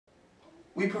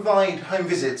We provide home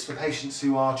visits for patients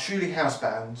who are truly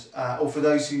housebound or for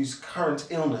those whose current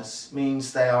illness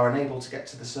means they are unable to get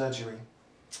to the surgery.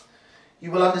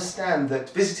 You will understand that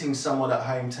visiting someone at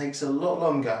home takes a lot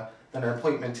longer than an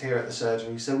appointment here at the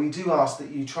surgery, so we do ask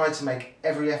that you try to make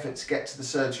every effort to get to the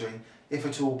surgery if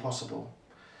at all possible.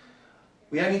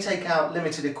 We only take out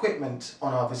limited equipment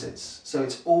on our visits, so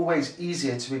it's always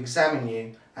easier to examine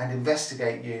you and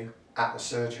investigate you at the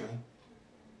surgery.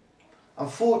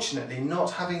 Unfortunately,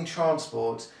 not having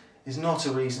transport is not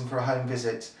a reason for a home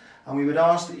visit, and we would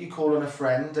ask that you call on a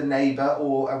friend, a neighbour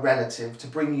or a relative to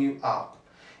bring you up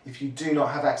if you do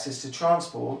not have access to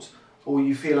transport or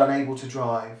you feel unable to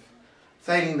drive.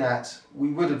 Failing that, we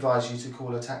would advise you to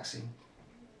call a taxi.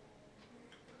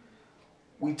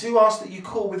 We do ask that you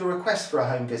call with a request for a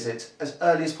home visit as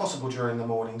early as possible during the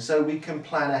morning so we can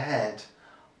plan ahead.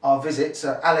 Our visits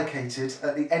are allocated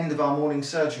at the end of our morning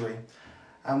surgery,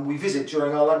 and we visit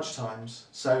during our lunch times,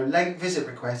 so late visit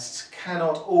requests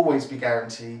cannot always be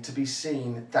guaranteed to be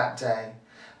seen that day,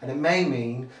 and it may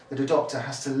mean that a doctor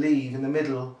has to leave in the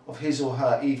middle of his or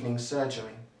her evening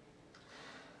surgery.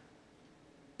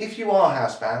 If you are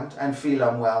housebound and feel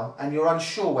unwell and you're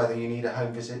unsure whether you need a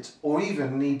home visit or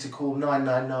even need to call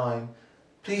 999,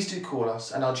 please do call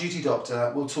us and our duty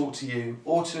doctor will talk to you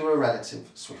or to a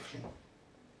relative swiftly.